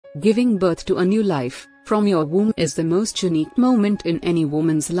Giving birth to a new life from your womb is the most unique moment in any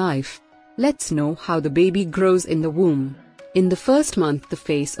woman's life. Let's know how the baby grows in the womb. In the first month, the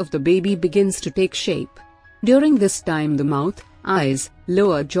face of the baby begins to take shape. During this time, the mouth, eyes,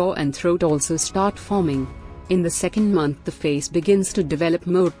 lower jaw and throat also start forming. In the second month, the face begins to develop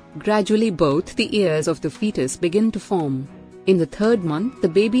more. Gradually, both the ears of the fetus begin to form. In the third month, the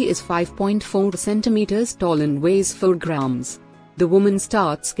baby is 5.4 centimeters tall and weighs 4 grams. The woman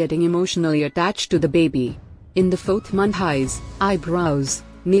starts getting emotionally attached to the baby. In the fourth month, eyes, eyebrows,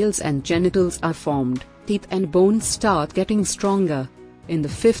 nails and genitals are formed. Teeth and bones start getting stronger. In the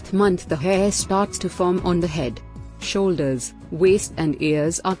fifth month, the hair starts to form on the head. Shoulders, waist and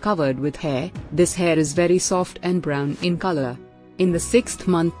ears are covered with hair. This hair is very soft and brown in color. In the sixth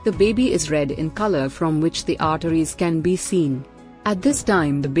month, the baby is red in color from which the arteries can be seen. At this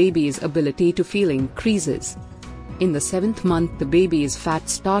time, the baby's ability to feel increases. In the seventh month, the baby's fat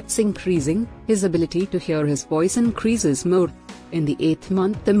starts increasing. His ability to hear his voice increases more. In the eighth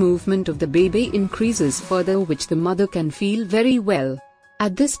month, the movement of the baby increases further, which the mother can feel very well.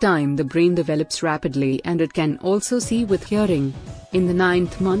 At this time, the brain develops rapidly and it can also see with hearing. In the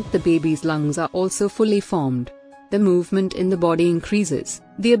ninth month, the baby's lungs are also fully formed. The movement in the body increases.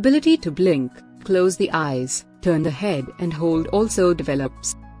 The ability to blink, close the eyes, turn the head and hold also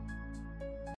develops.